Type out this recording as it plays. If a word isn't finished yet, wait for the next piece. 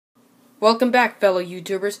Welcome back, fellow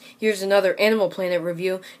YouTubers. Here's another Animal Planet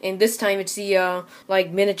review, and this time it's the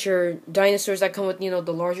like miniature dinosaurs that come with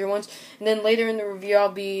the larger ones. And then later in the review,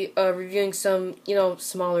 I'll be reviewing some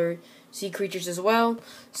smaller sea creatures as well.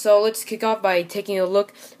 So let's kick off by taking a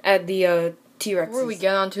look at the T-Rex. Before we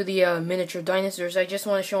get on to the miniature dinosaurs, I just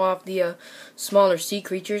want to show off the smaller sea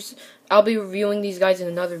creatures. I'll be reviewing these guys in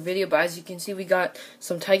another video, but as you can see, we got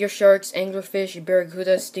some tiger sharks, anglerfish,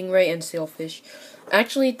 barracuda, stingray, and sailfish. I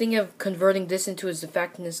actually think of converting this into a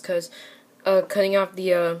Zafactinus because cutting off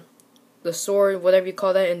the sword, whatever you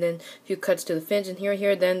call that, and then a few cuts to the fins and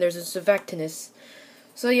here, then there's a Zafactinus.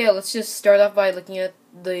 So yeah, let's just start off by looking at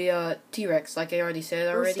the T-Rex, like I already said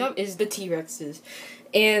already. First up is the T-Rexes.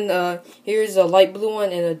 And here's a light blue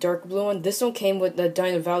one and a dark blue one. This one came with the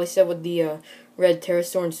Dino Valley set with the red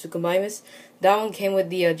pterosaur and Suchomimus. That one came with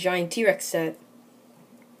the giant T-Rex set.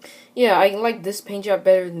 Yeah, I like this paint job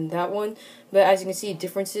better than that one, but as you can see,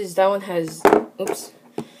 differences. That one has, that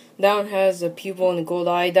one has a pupil and a gold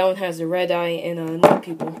eye. That one has a red eye and no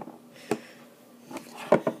pupil.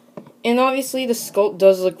 And obviously, the sculpt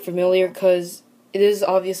does look familiar because it is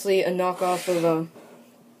obviously a knockoff of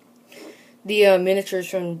the miniatures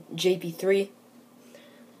from JP3.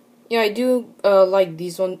 Yeah, I do like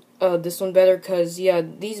this one better because yeah,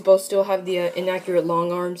 these both still have the inaccurate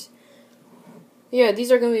long arms. Yeah,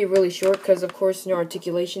 these are going to be really short because, of course, no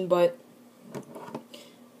articulation, but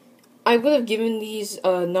I would have given these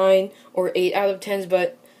 9 or 8 out of 10s,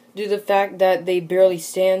 but due to the fact that they barely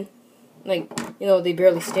stand, like, they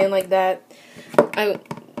barely stand like that,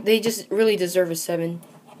 they just really deserve a 7.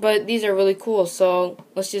 But these are really cool, so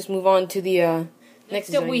let's just move on to the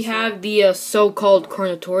next up. We have the so-called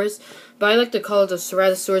Carnotaurus, but I like to call it a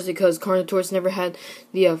Ceratosaurus because Carnotaurus never had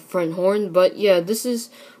the front horn. But yeah, this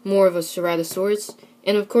is more of a Ceratosaurus.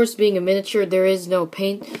 And of course, being a miniature, there is no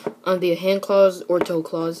paint on the hand claws or toe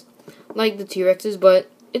claws, like the T-Rexes,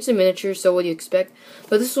 but it's a miniature, so what do you expect?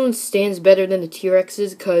 But this one stands better than the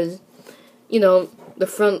T-Rexes because, the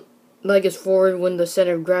front leg is forward when the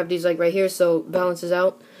center of gravity is like right here, so it balances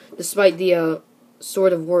out, despite the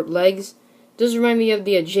sort of warped legs. Does remind me of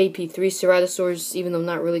the JP3 Ceratosaurus, even though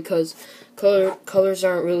not really, because colors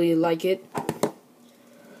aren't really like it.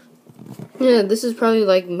 Yeah, this is probably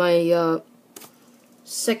like my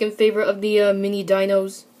second favorite of the mini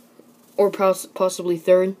dinos, or possibly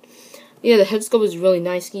third. Yeah, the head sculpt is really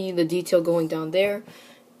nice. The detail going down there,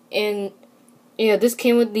 and yeah, this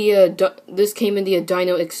came with the in the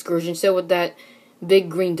Dino Excursion set with that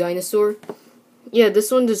big green dinosaur. Yeah,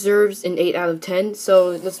 this one deserves an 8 out of 10, so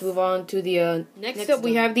let's move on to the next up.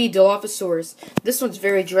 We have the Dilophosaurus. This one's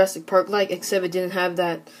very Jurassic Park-like, except it didn't have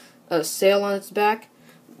that sail on its back.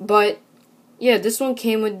 But, yeah, this one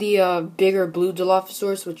came with the bigger blue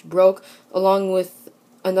Dilophosaurus, which broke, along with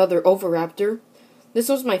another Oviraptor. This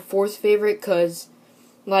one's my 4th favorite, because,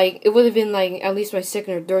 it would have been, at least my 2nd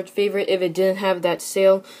or 3rd favorite if it didn't have that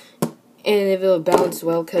sail, and if it would balance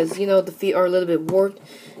well, because, the feet are a little bit warped.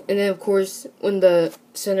 And then, of course, when the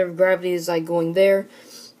center of gravity is, going there,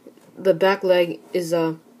 the back leg is,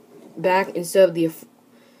 back instead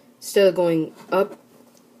of going up.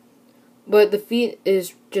 But the feet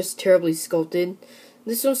is just terribly sculpted.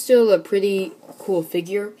 This one's still a pretty cool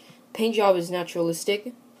figure. Paint job is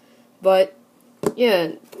naturalistic. But,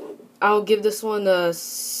 yeah, I'll give this one a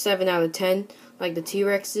 7 out of 10, like the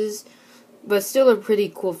T-Rexes. But still a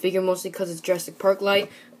pretty cool figure, mostly because it's Jurassic Park-like.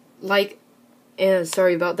 And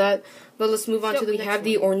sorry about that. But let's move on to the next one. We have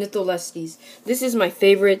the Ornitholestes. This is my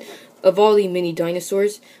favorite of all the mini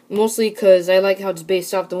dinosaurs. Mostly because I like how it's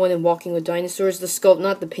based off the one in Walking with Dinosaurs. The sculpt,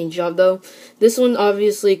 not the paint job though. This one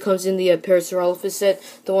obviously comes in the Parasaurolophus set.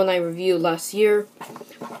 The one I reviewed last year.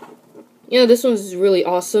 This one's really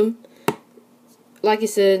awesome. Like I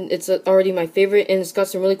said, it's already my favorite. And it's got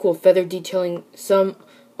some really cool feather detailing. Some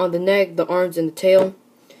on the neck, the arms, and the tail.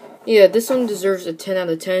 Yeah, this one deserves a 10 out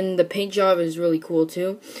of 10. The paint job is really cool,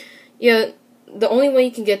 too. Yeah, the only way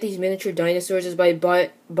you can get these miniature dinosaurs is by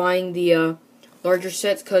buying the larger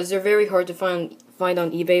sets, because they're very hard to find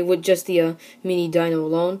on eBay with just the mini dino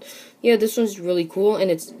alone. Yeah, this one's really cool,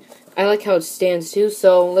 and I like how it stands, too.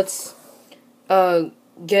 So, let's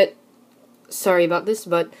sorry about this,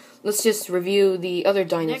 but let's just review the other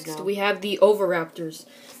dinos now. Next, we have the Oviraptors.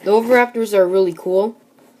 The Oviraptors are really cool.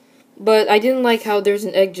 But I didn't like how there's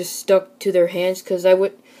an egg just stuck to their hands, because I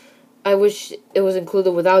wish it was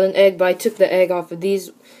included without an egg, but I took the egg off of these.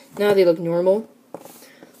 Now they look normal.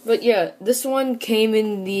 But yeah, this one came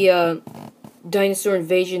in the Dinosaur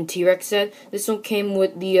Invasion T-Rex set. This one came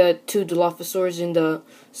with the 2 Dilophosaurs in the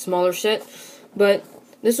smaller set. But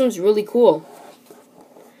this one's really cool.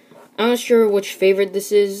 I'm not sure which favorite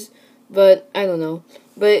this is, but I don't know.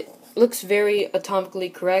 But looks very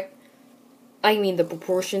atomically correct. I mean the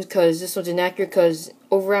proportions, because this one's inaccurate, because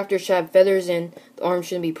Oviraptors should have feathers and the arms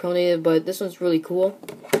shouldn't be pronated, but this one's really cool.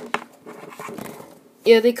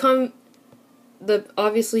 Yeah, they come,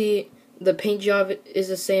 obviously the paint job is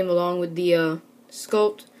the same along with the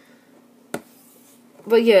sculpt.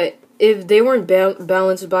 But yeah, if they weren't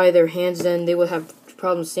balanced by their hands, then they would have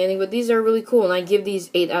problems standing. But these are really cool, and I give these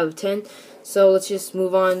 8 out of 10. So let's just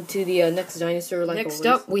move on to the next dinosaur. Next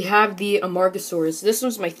up, we have the Amargasaurus. This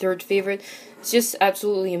one's my third favorite. It's just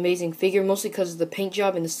absolutely amazing figure, mostly because of the paint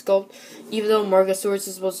job and the sculpt. Even though Amargasaurus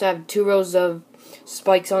is supposed to have 2 rows of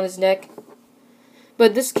spikes on his neck.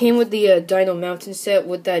 But this came with the Dino Mountain set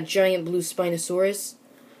with that giant blue Spinosaurus.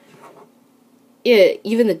 Yeah,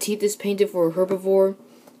 even the teeth is painted for a herbivore.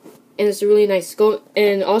 And it's a really nice sculpt.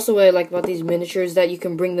 And also what I like about these miniatures is that you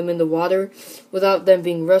can bring them in the water without them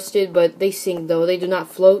being rusted. But they sink though, they do not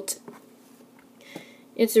float.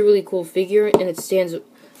 It's a really cool figure and it stands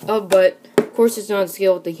up. But of course it's not on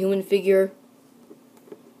scale with the human figure.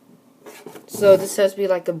 So this has to be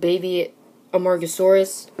like a baby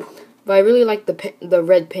Amargasaurus. But I really like the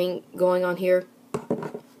red paint going on here.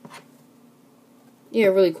 Yeah,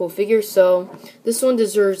 really cool figure. So this one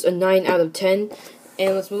deserves a 9 out of 10.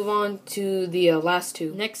 And let's move on to the last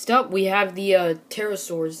two. Next up, we have the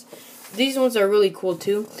Dinosaurs. These ones are really cool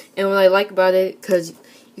too. And what I like about it, because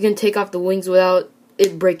you can take off the wings without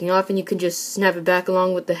it breaking off, and you can just snap it back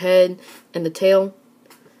along with the head and the tail.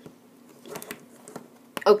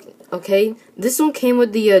 Okay, this one came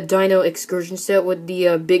with the Dino Excursion set with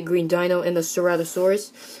the big green dino and the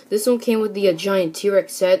Ceratosaurus. This one came with the giant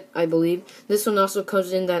T-Rex set, I believe. This one also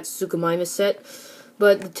comes in that Suchomimus set.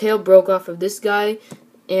 But the tail broke off of this guy,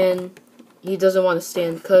 and he doesn't want to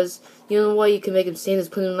stand, because you know why you can make him stand is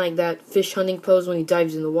put him in like that fish hunting pose when he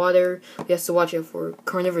dives in the water. He has to watch out for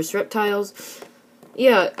carnivorous reptiles.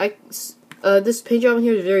 Yeah, this paint job in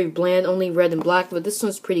here is very bland, only red and black, but this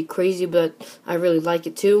one's pretty crazy, but I really like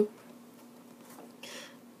it too.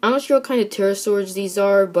 I'm not sure what kind of pterosaurs these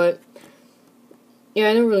are, but yeah,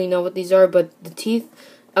 I don't really know what these are, but the teeth,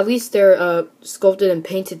 at least they're sculpted and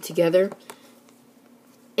painted together.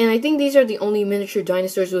 And I think these are the only miniature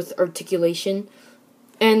dinosaurs with articulation.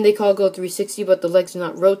 And they all go 360, but the legs do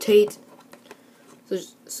not rotate.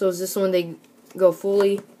 So is this one they go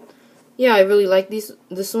fully? Yeah, I really like this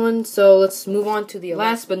one. So let's move on to the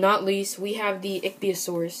last but not least, we have the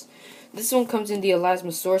Ichthyosaurus. This one comes in the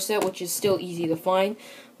Elasmosaurus set, which is still easy to find.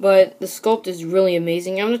 But the sculpt is really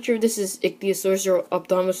amazing. I'm not sure if this is Ichthyosaurus or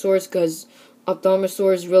Ophthalmosaurus, because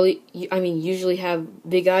Ophthalmosaurs really, usually have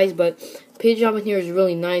big eyes, but paint job in here is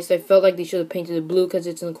really nice. I felt like they should have painted it blue because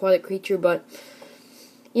it's an aquatic creature, but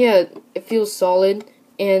yeah, it feels solid.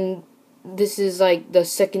 And this is like the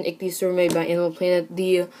second Ichthyosaur made by Animal Planet.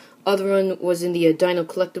 The other one was in the Dino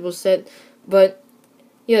Collectibles set, but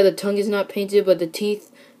yeah, the tongue is not painted, but the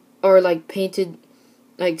teeth are like painted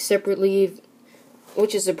like separately,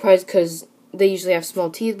 which is a surprise because they usually have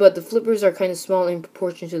small teeth, but the flippers are kind of small in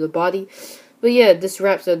proportion to the body. But yeah, this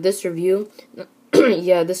wraps up this review.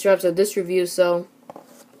 So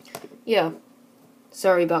yeah,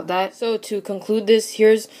 sorry about that. So to conclude this,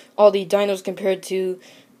 here's all the dinos compared to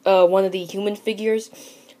one of the human figures.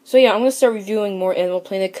 So yeah, I'm going to start reviewing more Animal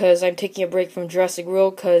Planet because I'm taking a break from Jurassic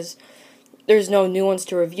World because there's no new ones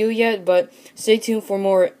to review yet, but stay tuned for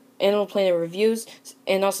more Animal Planet reviews,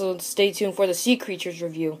 and also stay tuned for the Sea Creatures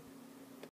review.